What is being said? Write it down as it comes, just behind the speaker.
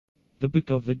The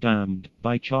Book of the Damned,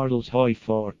 by Charles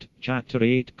Hoyfort, Chapter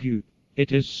 8q.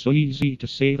 It is so easy to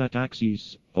say that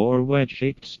axes, or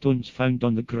wedge-shaped stones found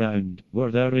on the ground, were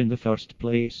there in the first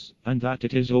place, and that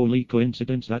it is only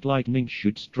coincidence that lightning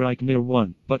should strike near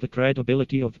one. But the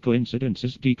credibility of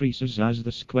coincidences decreases as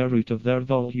the square root of their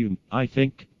volume, I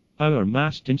think. Our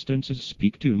massed instances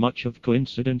speak too much of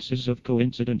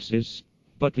coincidences.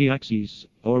 But the axes,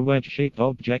 or wedge-shaped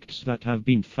objects that have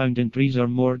been found in trees are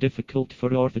more difficult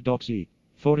for orthodoxy.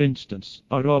 For instance,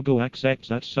 Arago accepts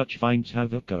that such finds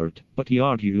have occurred, but he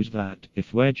argues that,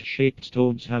 if wedge-shaped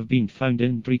stones have been found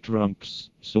in tree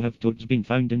trunks, so have toads been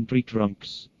found in tree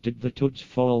trunks. Did the toads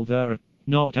fall there?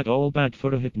 Not at all bad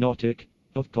for a hypnotic.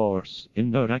 Of course, in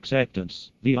their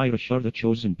acceptance, the Irish are the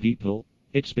chosen people.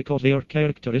 It's because they are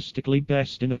characteristically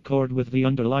best in accord with the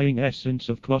underlying essence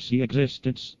of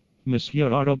quasi-existence.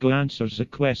 Monsieur Arago answers a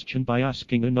question by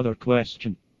asking another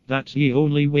question. That's the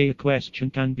only way a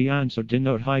question can be answered in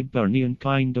our Hibernian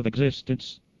kind of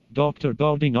existence. Dr.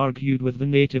 Balding argued with the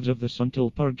natives of the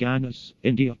Suntal Parganas,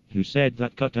 India, who said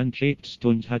that cut and shaped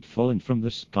stones had fallen from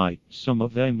the sky, some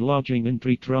of them lodging in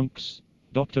tree trunks.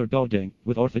 Dr. Balding,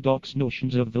 with orthodox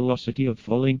notions of velocity of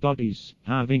falling bodies,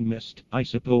 having missed, I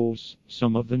suppose,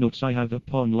 some of the notes I have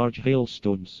upon large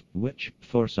hailstones, which,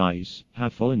 for size,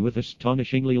 have fallen with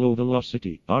astonishingly low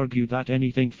velocity, argued that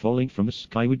anything falling from the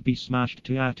sky would be smashed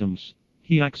to atoms.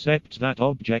 He accepts that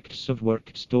objects of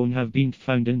worked stone have been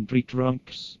found in tree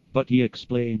trunks, but he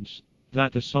explains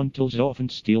that the Suntals often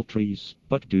steal trees,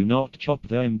 but do not chop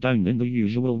them down in the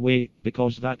usual way,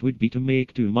 because that would be to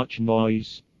make too much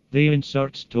noise. They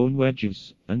insert stone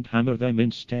wedges, and hammer them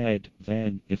instead.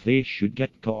 Then, if they should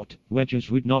get caught,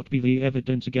 wedges would not be the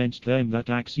evidence against them that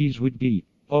axes would be.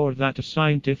 Or that a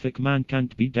scientific man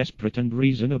can't be desperate and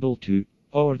reasonable too.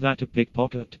 Or that a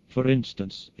pickpocket, for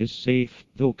instance, is safe,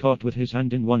 though caught with his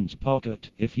hand in one's pocket,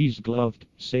 if he's gloved,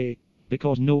 say.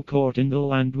 Because no court in the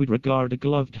land would regard a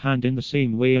gloved hand in the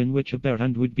same way in which a bare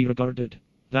hand would be regarded.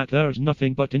 That there's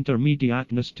nothing but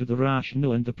intermediateness to the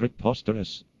rational and the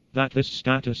preposterous. That this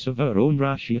status of our own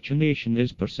ratiocination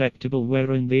is perceptible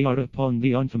wherein they are upon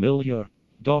the unfamiliar.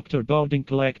 Dr. Balding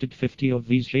collected 50 of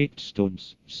these shaped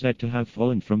stones, said to have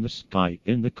fallen from the sky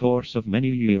in the course of many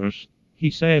years. He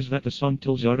says that the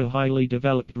Suntals are a highly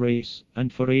developed race,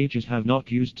 and for ages have not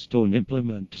used stone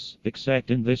implements, except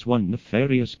in this one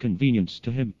nefarious convenience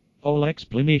to him. All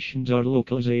explanations are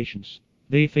localizations.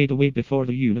 They fade away before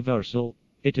the universal.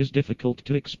 It is difficult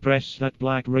to express that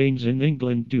black rains in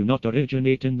England do not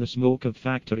originate in the smoke of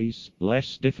factories,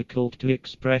 less difficult to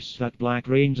express that black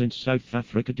rains in South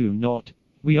Africa do not.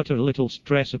 We utter little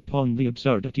stress upon the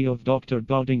absurdity of Dr.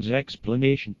 Balding's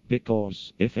explanation,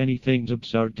 because, if anything's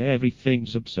absurd,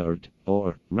 everything's absurd,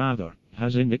 or, rather,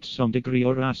 has in it some degree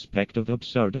or aspect of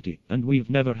absurdity, and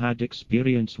we've never had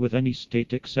experience with any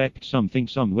state except something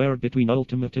somewhere between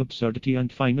ultimate absurdity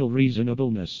and final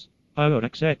reasonableness. Our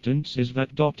acceptance is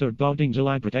that Dr. Balding's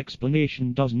elaborate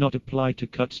explanation does not apply to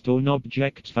cut stone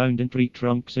objects found in tree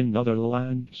trunks in other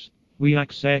lands. We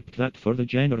accept that for the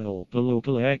general, the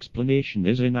local explanation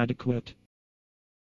is inadequate.